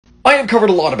covered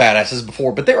a lot of badasses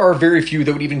before, but there are very few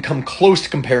that would even come close to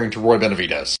comparing to Roy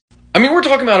Benavidez. I mean, we're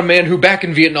talking about a man who back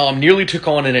in Vietnam nearly took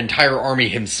on an entire army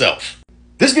himself.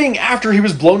 This being after he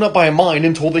was blown up by a mine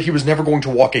and told that he was never going to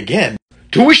walk again.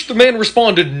 To which the man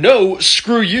responded, "No,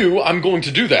 screw you, I'm going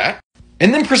to do that."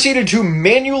 And then proceeded to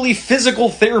manually physical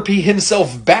therapy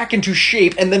himself back into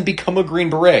shape and then become a Green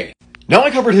Beret. Now,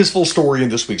 I covered his full story in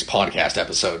this week's podcast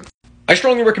episode. I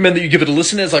strongly recommend that you give it a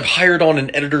listen, as I've hired on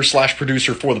an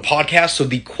editor/producer for the podcast, so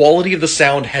the quality of the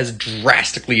sound has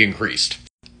drastically increased.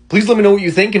 Please let me know what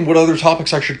you think and what other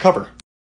topics I should cover.